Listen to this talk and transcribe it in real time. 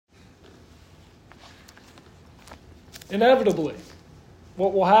inevitably,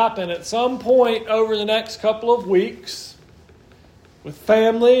 what will happen at some point over the next couple of weeks, with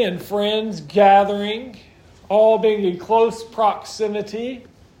family and friends gathering, all being in close proximity,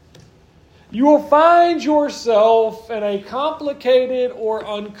 you will find yourself in a complicated or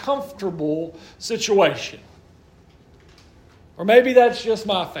uncomfortable situation. Or maybe that's just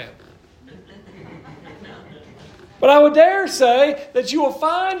my family. But I would dare say that you will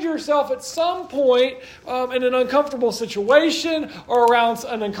find yourself at some point in an uncomfortable situation or around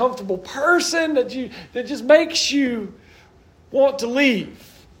an uncomfortable person that just makes you want to leave.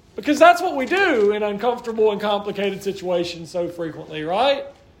 Because that's what we do in uncomfortable and complicated situations so frequently, right?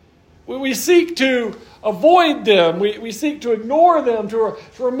 We seek to avoid them. We seek to ignore them, to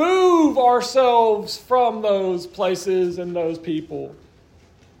remove ourselves from those places and those people.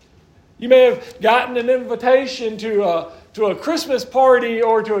 You may have gotten an invitation to a Christmas party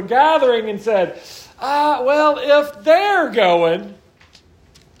or to a gathering and said, well, if they're going,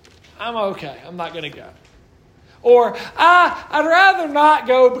 I'm okay. I'm not going to go. Or, I'd rather not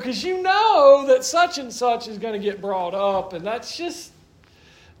go because you know that such and such is going to get brought up, and that's just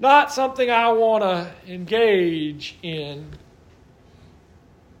not something I want to engage in.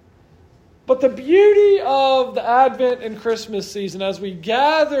 But the beauty of the Advent and Christmas season as we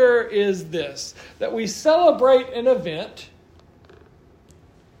gather is this, that we celebrate an event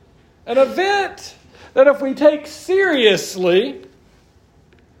that if we take seriously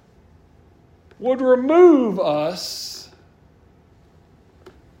would remove us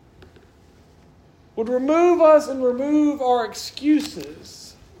and remove our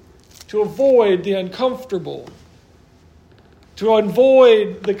excuses to avoid the uncomfortable, to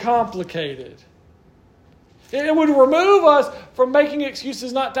avoid the complicated. It would remove us from making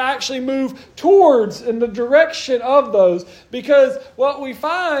excuses not to actually move towards in the direction of those. Because what we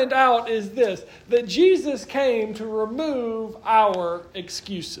find out is this, that Jesus came to remove our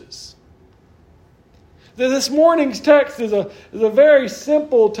excuses. This morning's text is a very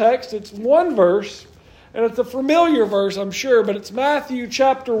simple text. It's one verse, and it's a familiar verse, I'm sure, but it's Matthew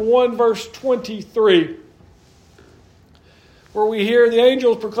chapter 1, verse 23. Where we hear the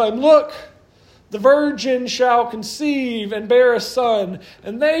angels proclaim, "Look, the virgin shall conceive and bear a son,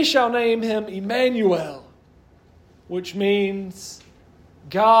 and they shall name him Emmanuel," which means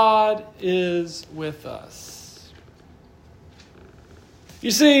God is with us.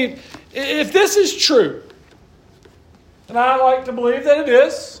 You see, if this is true, and I like to believe that it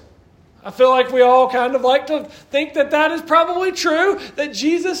is, I feel like we all kind of like to think that that is probably true, that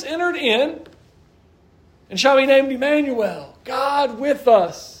Jesus entered in and shall be named Emmanuel, God with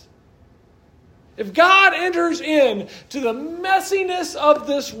us. If God enters in to the messiness of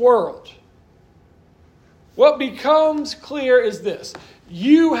this world, what becomes clear is this: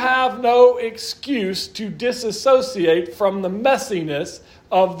 you have no excuse to disassociate from the messiness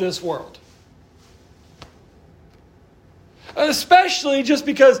of this world. Especially just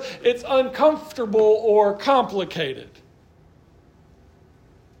because it's uncomfortable or complicated.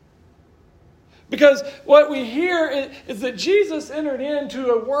 Because what we hear is that Jesus entered into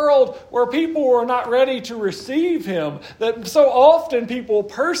a world where people were not ready to receive him. That so often people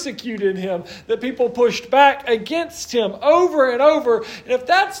persecuted him, that people pushed back against him over and over. And if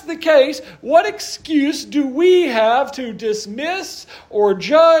that's the case, what excuse do we have to dismiss or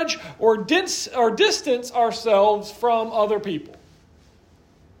judge or distance ourselves from other people?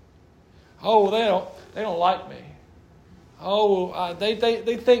 Oh, they don't like me. Oh, they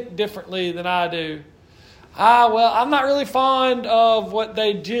think differently than I do. Well, I'm not really fond of what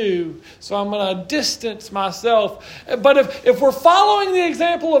they do, so I'm going to distance myself. But if we're following the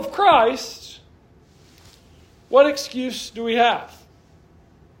example of Christ, what excuse do we have?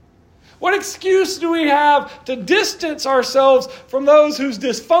 What excuse do we have to distance ourselves from those whose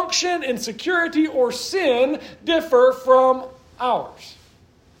dysfunction, insecurity, or sin differ from ours?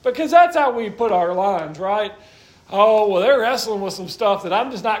 Because that's how we put our lines, right? Oh, well, they're wrestling with some stuff that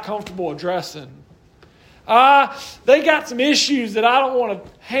I'm just not comfortable addressing. They got some issues that I don't want to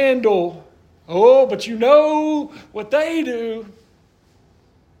handle. Oh, but you know what they do.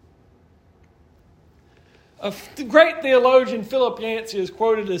 A great theologian, Philip Yancey, is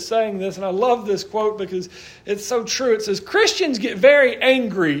quoted as saying this, and I love this quote because it's so true. It says, "Christians get very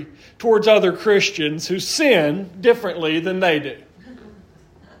angry towards other Christians who sin differently than they do."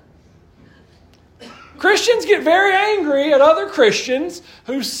 Christians get very angry at other Christians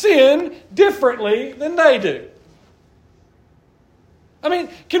who sin differently than they do. I mean,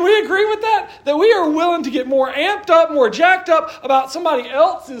 can we agree with that? That we are willing to get more amped up, more jacked up about somebody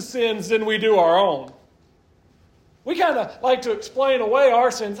else's sins than we do our own. We kind of like to explain away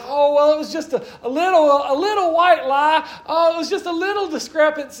our sins. Oh, well, it was just a little white lie. Oh, it was just a little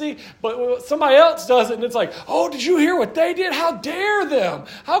discrepancy. But somebody else does it, and it's like, oh, did you hear what they did? How dare them?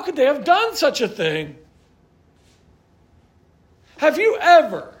 How could they have done such a thing? Have you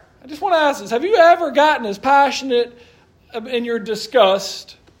ever, I just want to ask this, have you ever gotten as passionate in your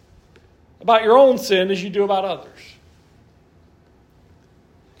disgust about your own sin as you do about others?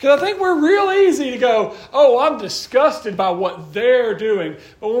 Because I think we're real easy to go, oh, I'm disgusted by what they're doing.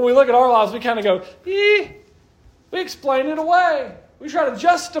 But when we look at our lives, we kind of go, we explain it away. We try to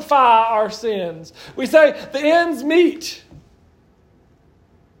justify our sins. We say the ends meet.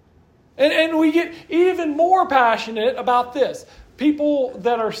 And we get even more passionate about this. People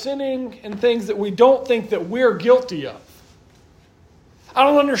that are sinning in things that we don't think that we're guilty of. I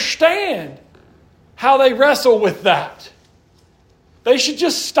don't understand how they wrestle with that. They should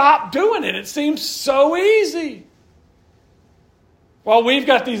just stop doing it. It seems so easy. While we've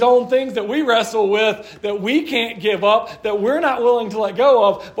got these own things that we wrestle with that we can't give up, that we're not willing to let go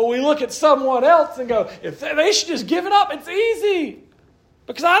of, but we look at someone else and go, if they should just give it up, it's easy.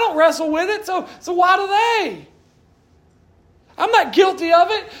 Because I don't wrestle with it, so why do they? I'm not guilty of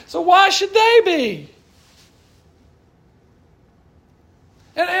it, so why should they be?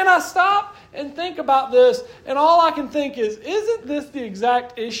 And I stop and think about this, and all I can think is, isn't this the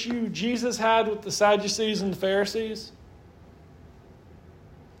exact issue Jesus had with the Sadducees and the Pharisees?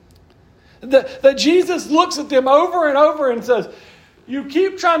 That Jesus looks at them over and over and says, you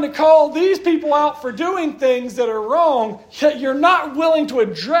keep trying to call these people out for doing things that are wrong, yet you're not willing to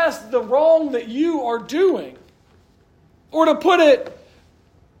address the wrong that you are doing. Or to put it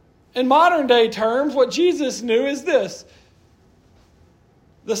in modern day terms, what Jesus knew is this.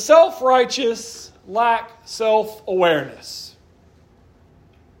 The self-righteous lack self-awareness.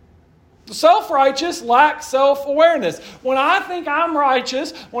 The self-righteous lack self-awareness. When I think I'm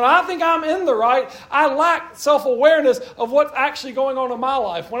righteous, when I think I'm in the right, I lack self-awareness of what's actually going on in my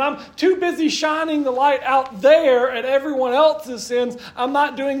life. When I'm too busy shining the light out there at everyone else's sins, I'm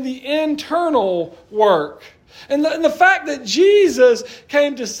not doing the internal work. And the fact that Jesus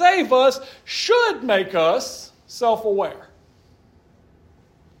came to save us should make us self-aware.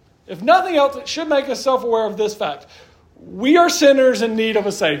 If nothing else, it should make us self-aware of this fact. We are sinners in need of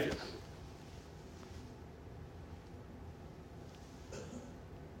a Savior.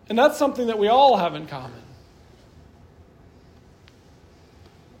 And that's something that we all have in common.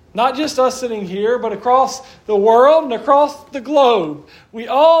 Not just us sitting here, but across the world and across the globe. We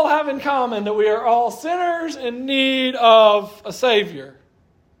all have in common that we are all sinners in need of a Savior.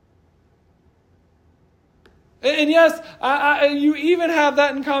 And yes, you even have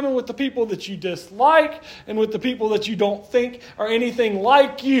that in common with the people that you dislike and with the people that you don't think are anything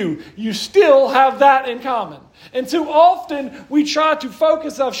like you. You still have that in common. And too often we try to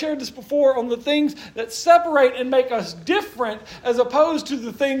focus, I've shared this before, on the things that separate and make us different as opposed to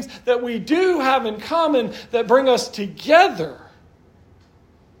the things that we do have in common that bring us together.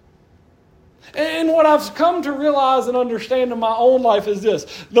 And what I've come to realize and understand in my own life is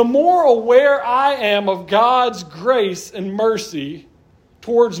this. The more aware I am of God's grace and mercy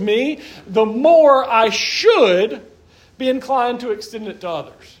towards me, the more I should be inclined to extend it to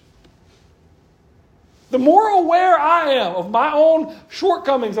others. The more aware I am of my own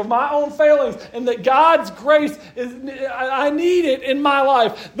shortcomings, of my own failings, and that God's grace I need it in my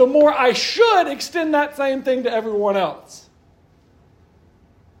life, the more I should extend that same thing to everyone else.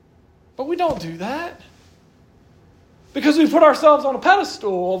 But we don't do that. Because we put ourselves on a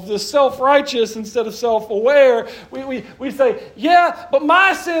pedestal of this self-righteous instead of self-aware. We say, yeah, but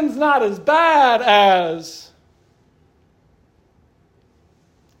my sin's not as bad as.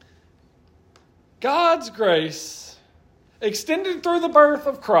 God's grace, extended through the birth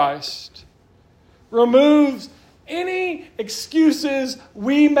of Christ, removes any excuses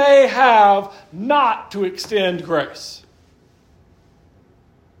we may have not to extend grace.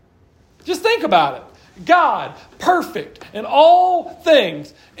 Just think about it. God, perfect in all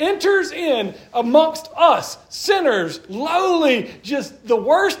things, enters in amongst us, sinners, lowly, just the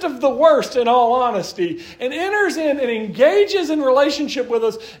worst of the worst in all honesty, and enters in and engages in relationship with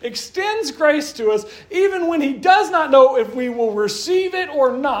us, extends grace to us, even when He does not know if we will receive it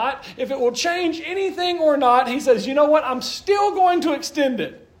or not, if it will change anything or not. He says, you know what, I'm still going to extend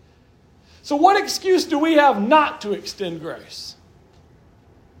it. So what excuse do we have not to extend grace?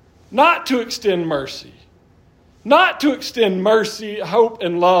 Not to extend mercy. Not to extend mercy, hope,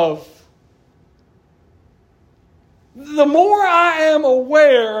 and love. The more I am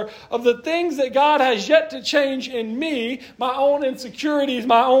aware of the things that God has yet to change in me, my own insecurities,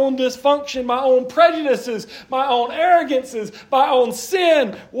 my own dysfunction, my own prejudices, my own arrogances, my own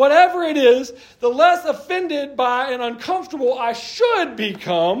sin, whatever it is, the less offended by and uncomfortable I should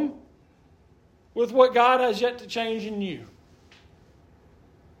become with what God has yet to change in you.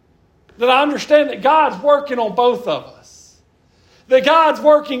 That I understand that God's working on both of us. That God's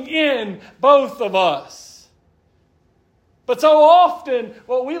working in both of us. But so often,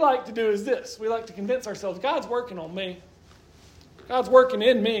 what we like to do is this. We like to convince ourselves, God's working on me. God's working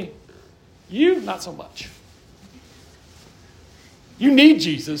in me. You, not so much. You need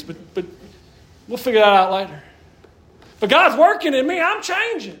Jesus, but we'll figure that out later. But God's working in me. I'm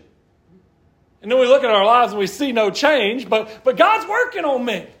changing. And then we look at our lives and we see no change, but God's working on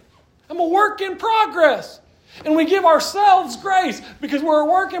me. I'm a work in progress. And we give ourselves grace because we're a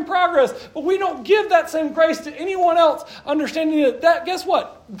work in progress. But we don't give that same grace to anyone else, understanding that guess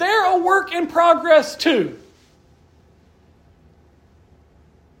what? They're a work in progress too.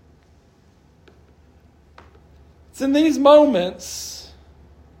 It's in these moments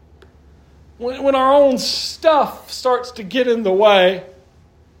when our own stuff starts to get in the way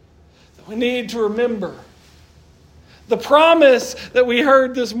that we need to remember the promise that we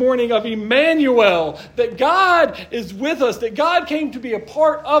heard this morning of Emmanuel, that God is with us, that God came to be a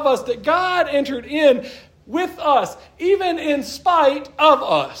part of us, that God entered in with us, even in spite of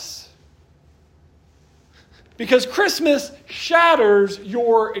us. Because Christmas shatters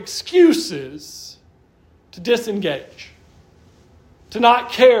your excuses to disengage, to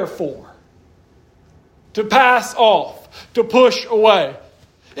not care for, to pass off, to push away.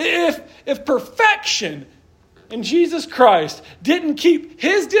 If perfection and Jesus Christ didn't keep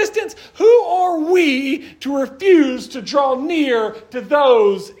His distance, who are we to refuse to draw near to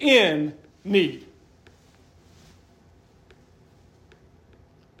those in need?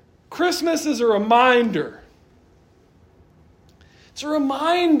 Christmas is a reminder. It's a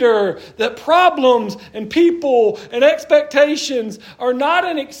reminder that problems and people and expectations are not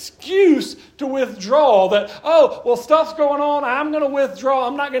an excuse to withdraw. That, oh, well, stuff's going on, I'm going to withdraw.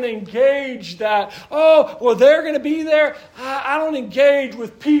 I'm not going to engage that. Oh, well, they're going to be there. I don't engage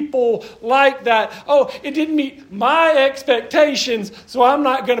with people like that. Oh, it didn't meet my expectations, so I'm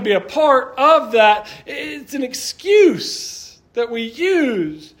not going to be a part of that. It's an excuse that we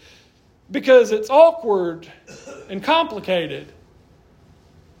use because it's awkward and complicated.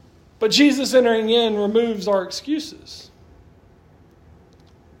 But Jesus entering in removes our excuses.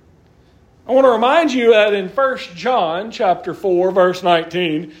 I want to remind you that in 1 John chapter 4, verse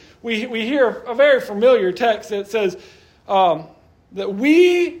 19, we hear a very familiar text that says that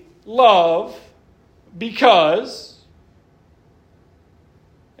we love because,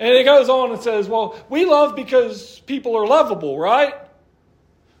 and it goes on and says, well, we love because people are lovable, right?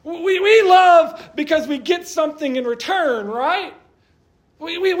 We love because we get something in return, right?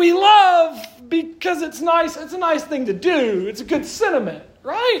 We love because it's nice. It's a nice thing to do. It's a good sentiment,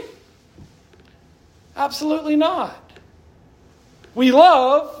 right? Absolutely not. We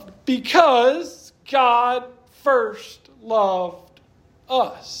love because God first loved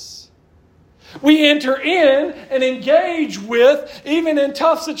us. We enter in and engage with, even in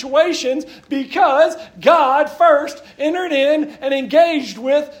tough situations, because God first entered in and engaged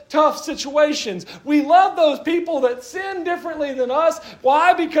with tough situations. We love those people that sin differently than us.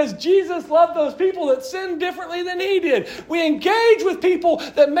 Why? Because Jesus loved those people that sin differently than He did. We engage with people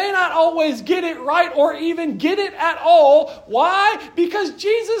that may not always get it right or even get it at all. Why? Because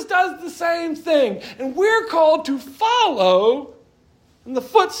Jesus does the same thing. And we're called to follow in the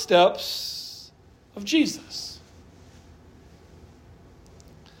footsteps of Jesus.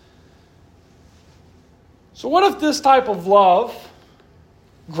 So what if this type of love,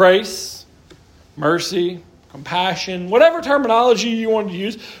 grace, mercy, compassion, whatever terminology you want to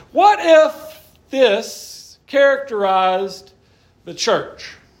use, what if this characterized the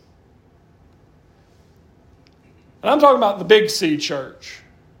church? And I'm talking about the Big C church.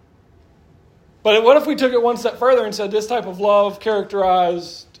 But what if we took it one step further and said this type of love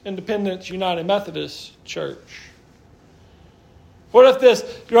characterized Independence United Methodist Church? What if this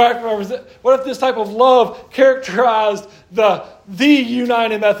type of love characterized the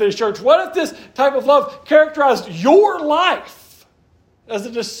United Methodist Church? What if this type of love characterized your life as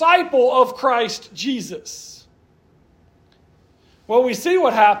a disciple of Christ Jesus? Well, we see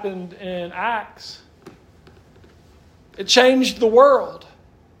what happened in Acts. It changed the world.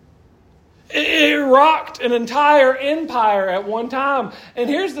 It rocked an entire empire at one time. And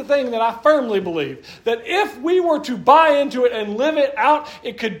here's the thing that I firmly believe. That if we were to buy into it and live it out,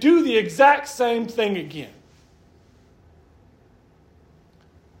 it could do the exact same thing again.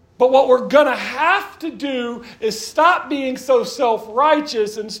 But what we're going to have to do is stop being so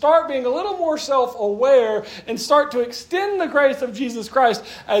self-righteous and start being a little more self-aware and start to extend the grace of Jesus Christ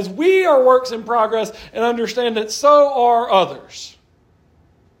as we are works in progress and understand that so are others.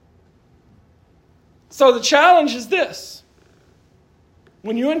 So the challenge is this.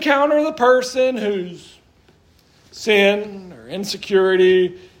 When you encounter the person whose sin or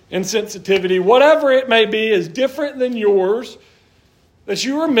insecurity, insensitivity, whatever it may be, is different than yours, that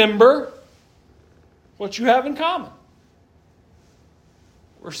you remember what you have in common.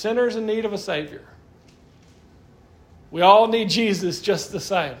 We're sinners in need of a Savior. We all need Jesus just the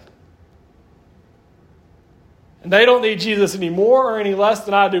same. And they don't need Jesus any more or any less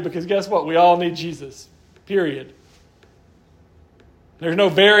than I do, because guess what? We all need Jesus. Period. There's no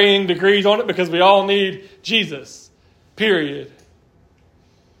varying degrees on it, because we all need Jesus. Period.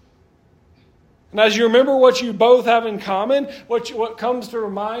 And as you remember what you both have in common, what comes to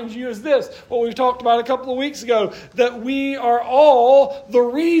remind you is this, what we talked about a couple of weeks ago, that we are all the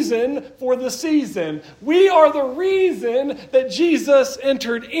reason for the season. We are the reason that Jesus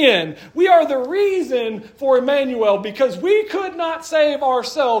entered in. We are the reason for Emmanuel, because we could not save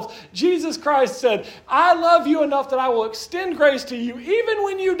ourselves. Jesus Christ said, I love you enough that I will extend grace to you even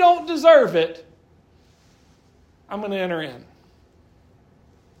when you don't deserve it. I'm going to enter in.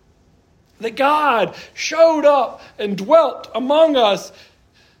 That God showed up and dwelt among us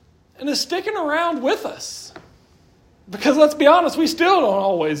and is sticking around with us. Because let's be honest, we still don't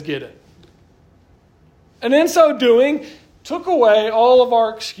always get it. And in so doing, took away all of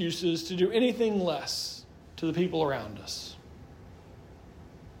our excuses to do anything less to the people around us.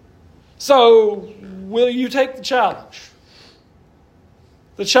 So, will you take the challenge?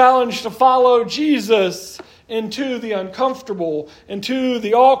 The challenge to follow Jesus into the uncomfortable, into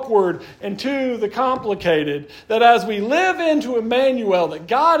the awkward, into the complicated. That as we live into Emmanuel, that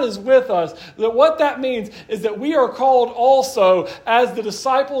God is with us, that what that means is that we are called also, as the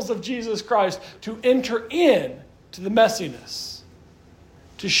disciples of Jesus Christ, to enter in to the messiness.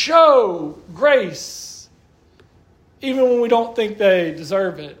 To show grace, even when we don't think they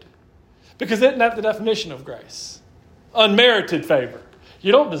deserve it. Because isn't that the definition of grace? Unmerited favor.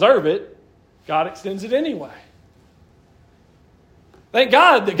 You don't deserve it. God extends it anyway. Thank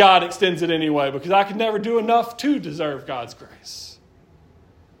God that God extends it anyway, because I could never do enough to deserve God's grace.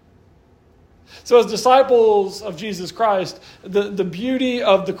 So as disciples of Jesus Christ, the beauty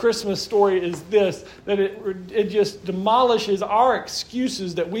of the Christmas story is this, that it just demolishes our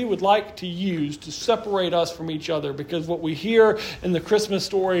excuses that we would like to use to separate us from each other. Because what we hear in the Christmas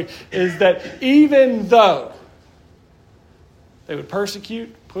story is that even though they would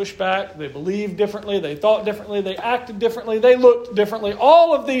persecute, push back, they believed differently, they thought differently, they acted differently, they looked differently.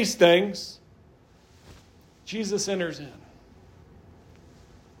 All of these things, Jesus enters in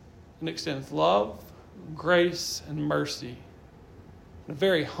and extends love, grace, and mercy in a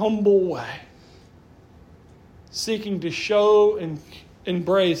very humble way, seeking to show and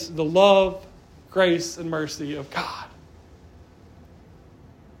embrace the love, grace, and mercy of God.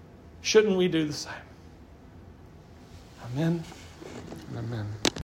 Shouldn't we do the same? Amen. Amen.